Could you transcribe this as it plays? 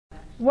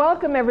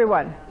Welcome,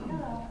 everyone.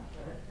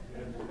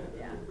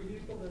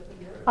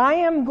 I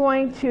am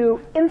going to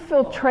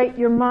infiltrate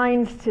your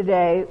minds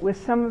today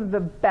with some of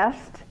the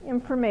best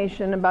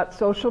information about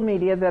social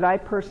media that I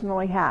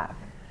personally have.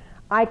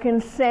 I can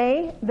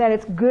say that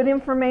it's good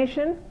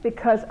information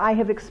because I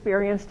have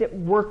experienced it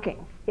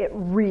working. It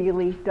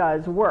really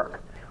does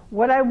work.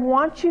 What I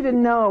want you to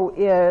know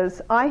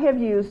is I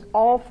have used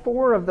all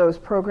 4 of those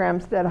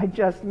programs that I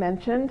just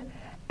mentioned,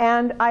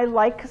 and I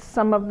like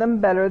some of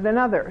them better than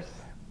others.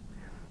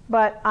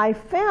 But I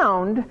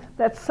found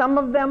that some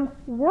of them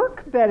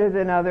work better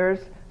than others,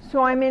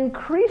 so I'm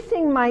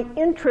increasing my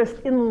interest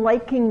in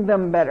liking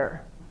them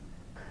better.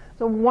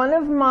 So one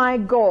of my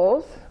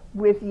goals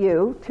with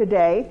you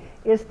today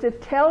is to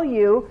tell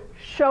you,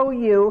 show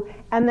you,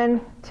 and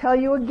then tell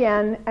you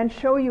again and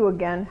show you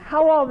again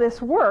how all this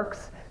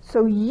works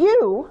so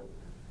you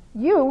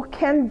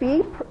can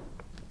be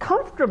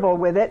comfortable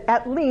with it.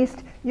 At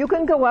least you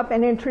can go up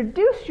and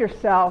introduce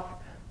yourself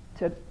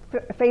to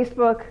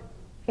Facebook,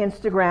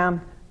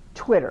 Instagram,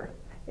 Twitter.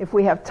 If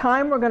we have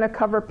time, we're going to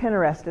cover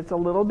Pinterest. It's a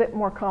little bit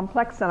more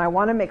complex, and I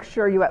want to make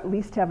sure you at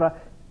least have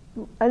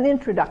an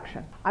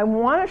introduction. I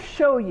want to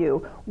show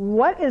you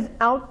what is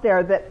out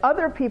there that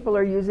other people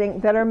are using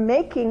that are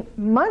making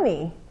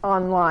money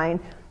online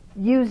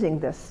using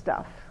this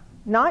stuff.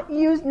 Not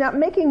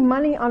making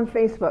money on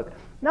Facebook,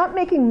 not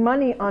making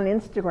money on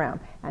Instagram,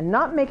 and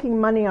not making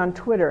money on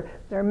Twitter.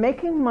 They're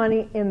making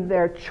money in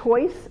their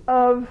choice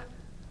of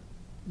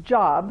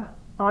job,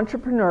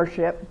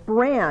 entrepreneurship,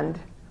 brand,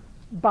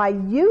 by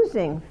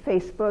using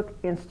Facebook,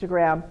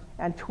 Instagram,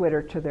 and Twitter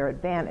to their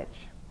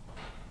advantage.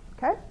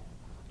 Okay?